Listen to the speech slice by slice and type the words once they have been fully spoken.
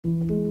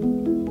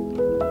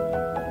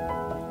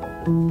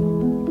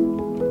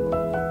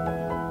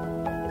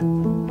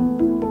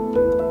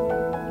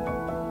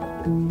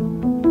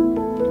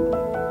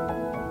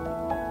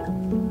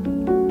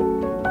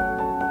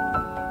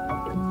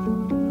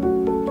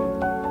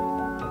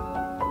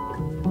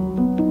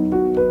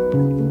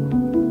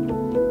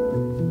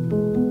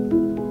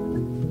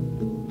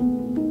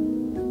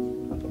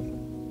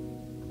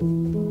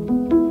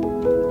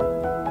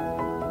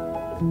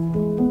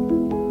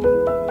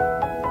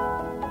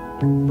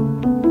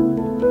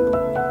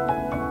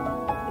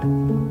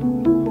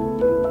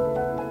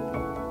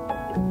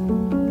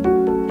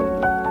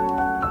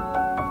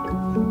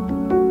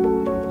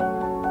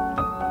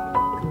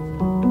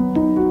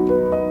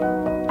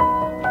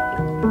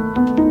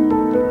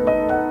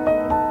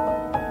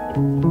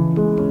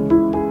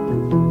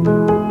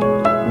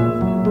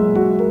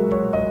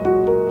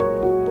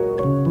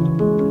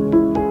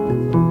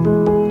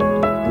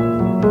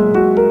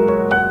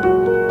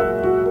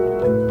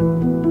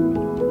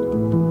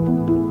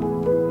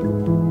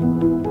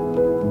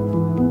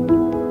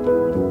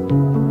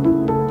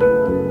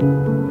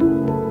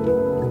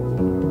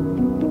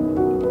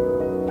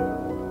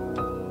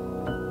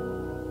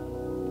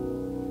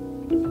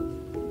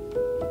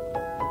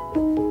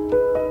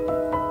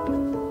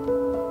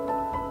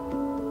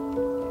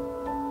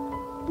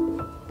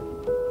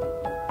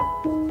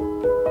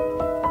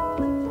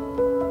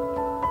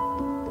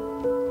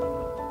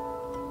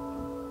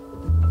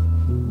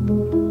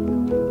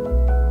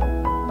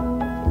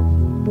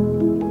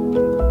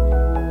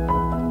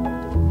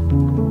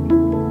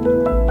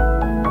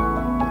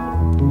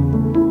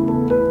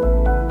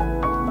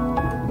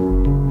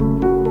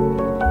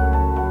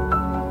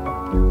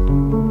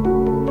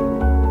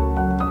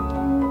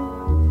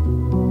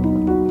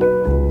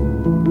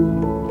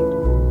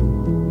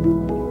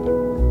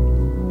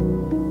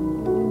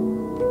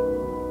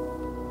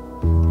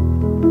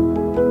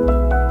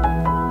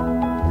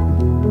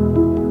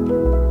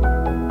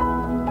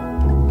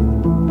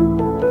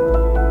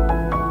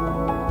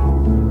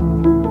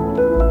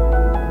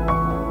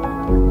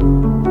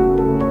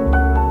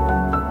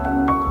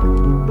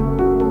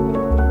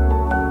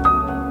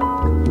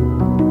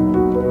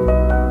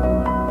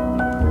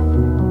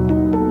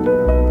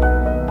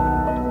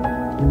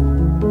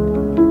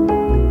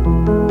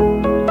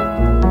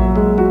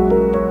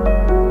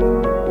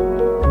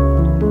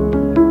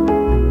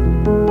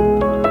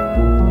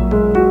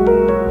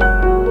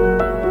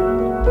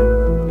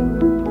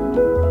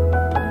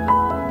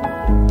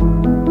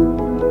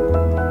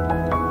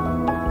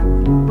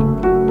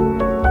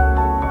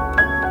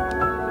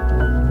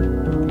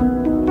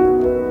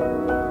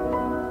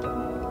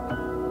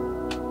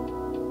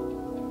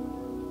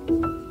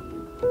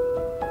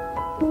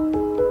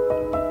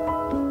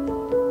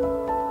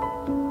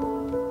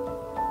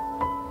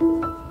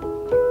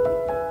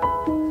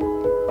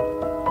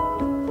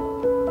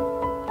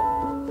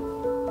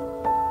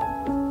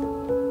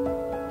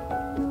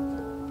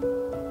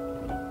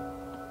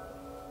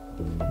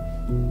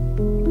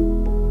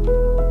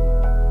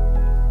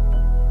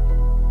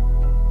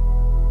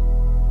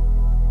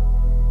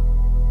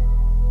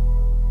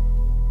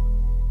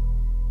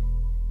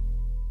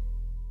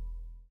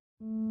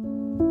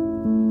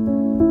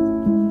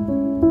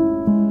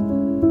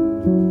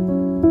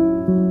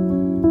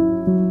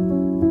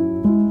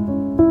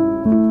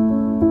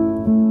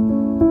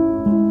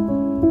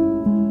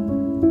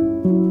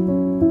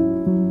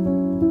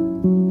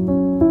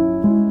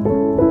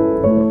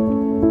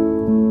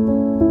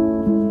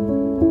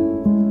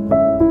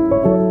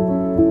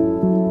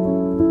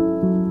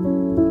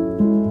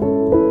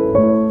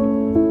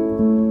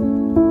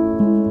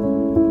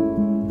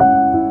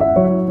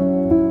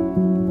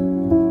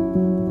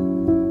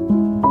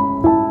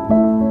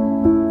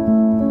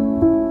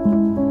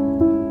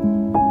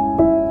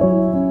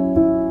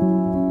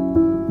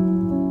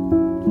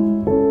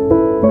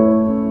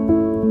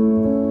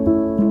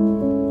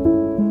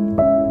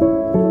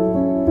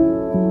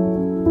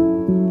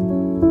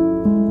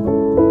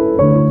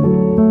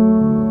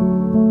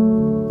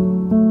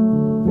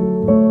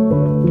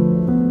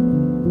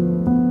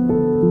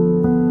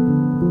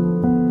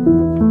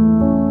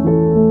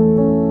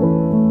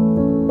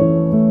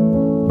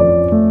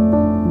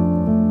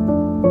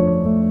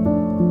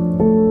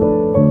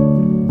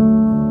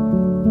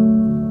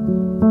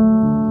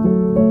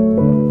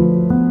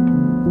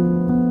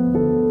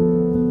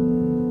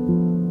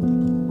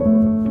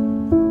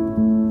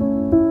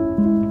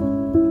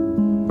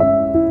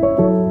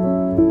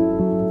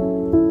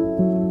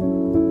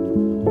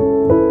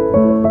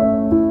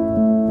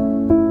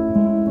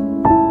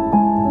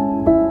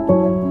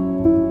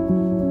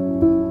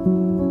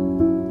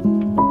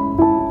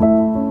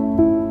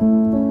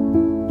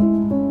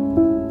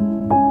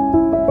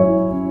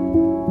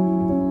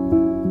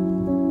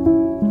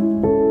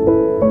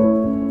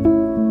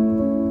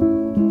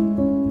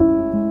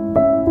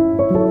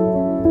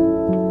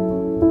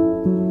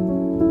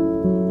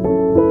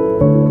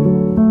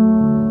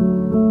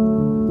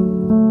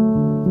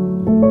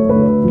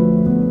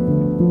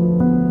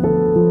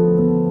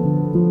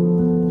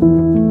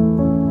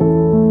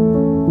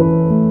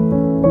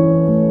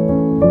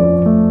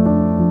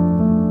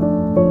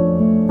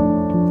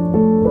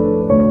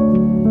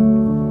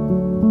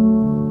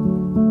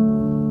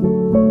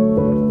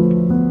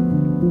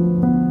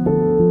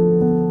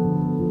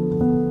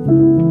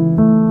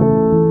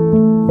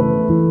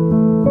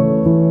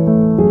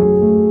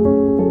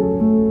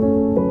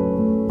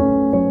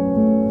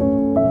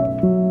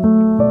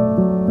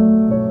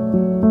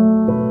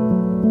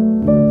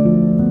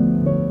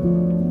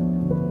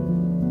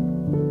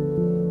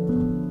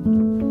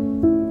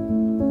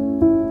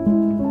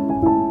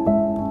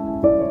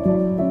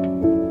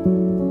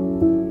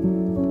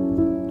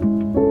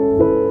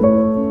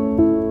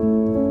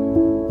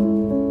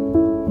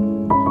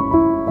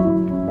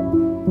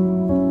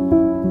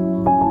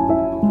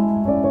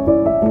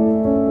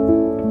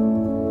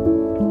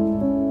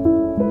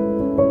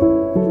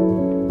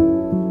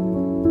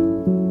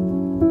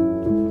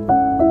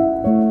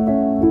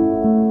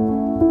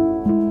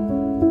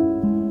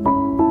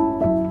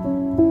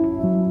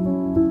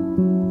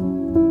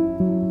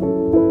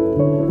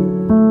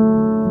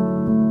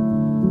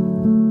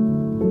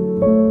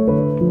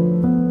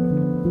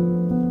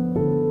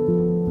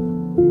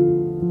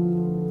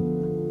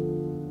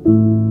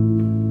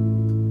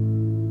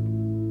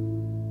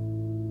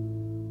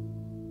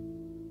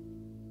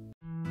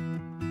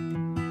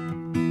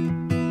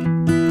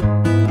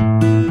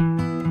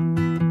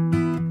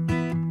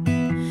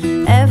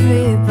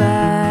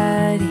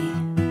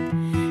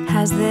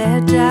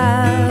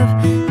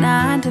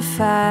to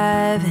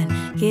 5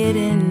 and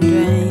getting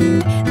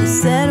drained. They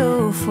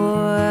settle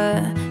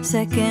for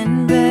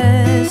second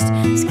best,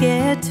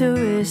 scared to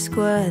risk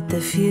what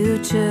the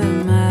future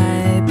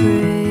might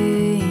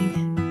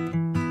bring.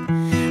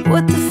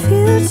 What the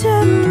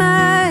future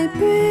might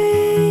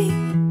bring.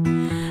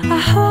 I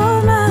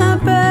hold my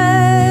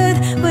breath,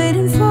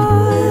 waiting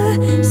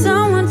for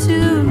someone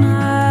to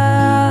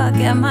knock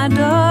at my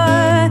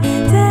door,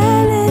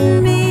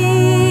 telling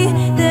me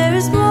there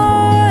is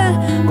more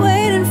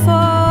waiting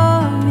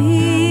for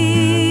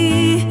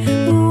me.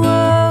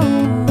 Whoa.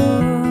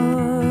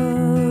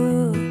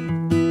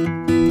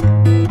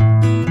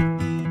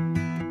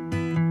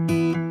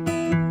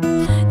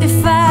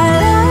 If I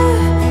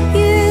love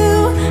you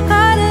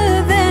harder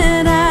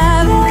than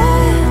I've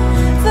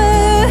ever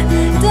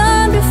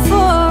done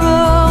before,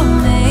 oh,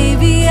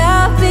 maybe I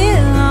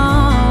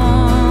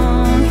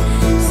belong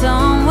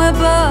somewhere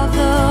above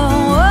the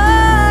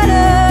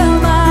water.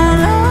 My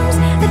lungs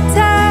are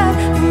tired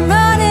from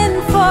running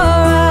for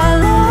a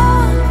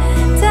long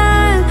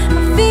time.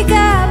 My feet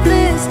got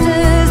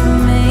blisters, but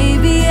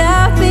maybe I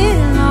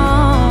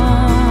belong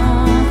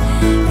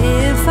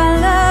if I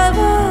love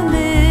a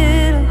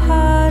little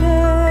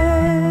harder.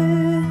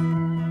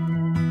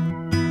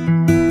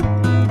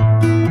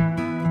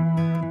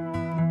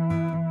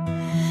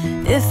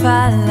 If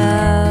I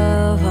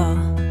love all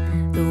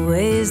the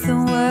ways the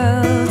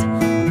world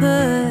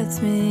puts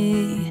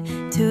me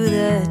to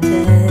the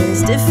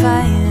test, if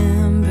I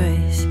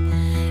embrace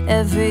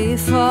every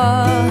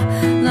fall,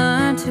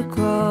 learn to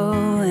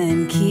grow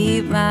and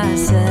keep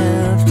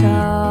myself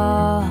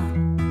tall,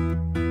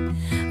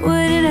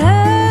 would it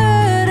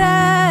hurt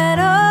at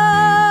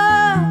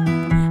all?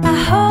 I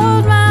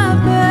hold my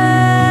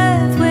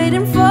breath,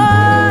 waiting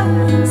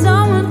for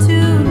someone to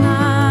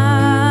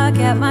knock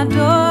at my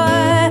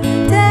door,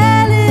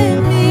 telling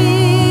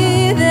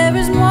me there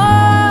is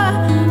more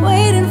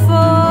waiting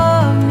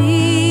for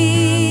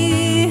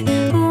me.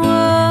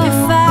 Whoa.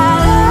 If I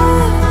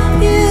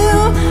love you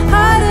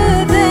harder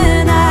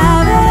than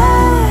I've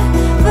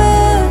ever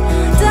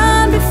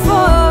done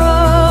before,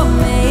 oh,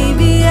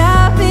 maybe I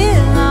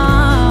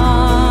belong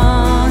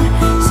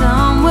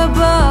somewhere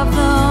above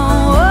the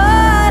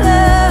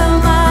water.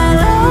 My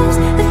lungs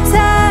are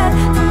tired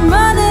from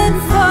running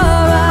for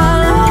a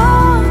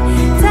long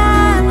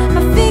time.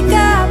 My feet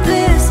got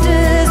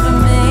blisters, but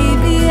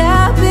maybe I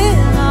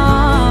belong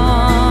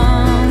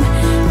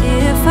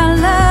if I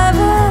love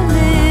a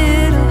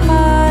little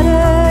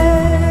harder.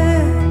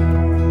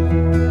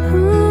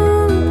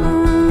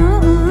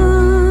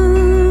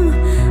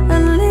 A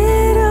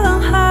little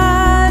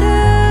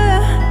harder.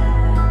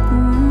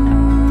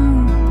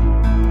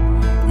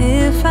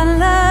 If I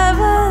love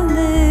a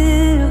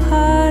little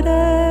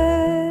harder.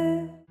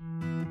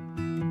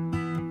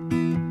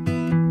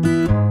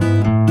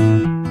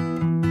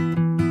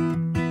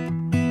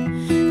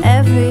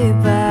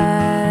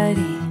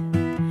 Everybody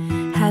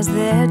has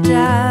their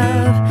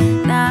job,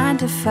 9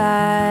 to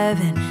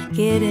 5 and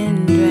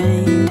getting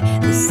drained.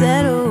 They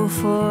settle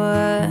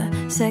for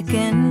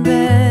second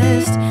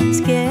best,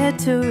 scared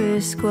to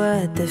risk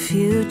what the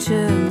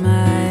future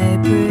might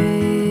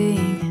bring.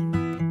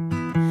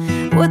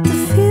 What the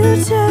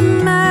future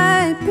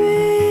might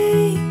bring.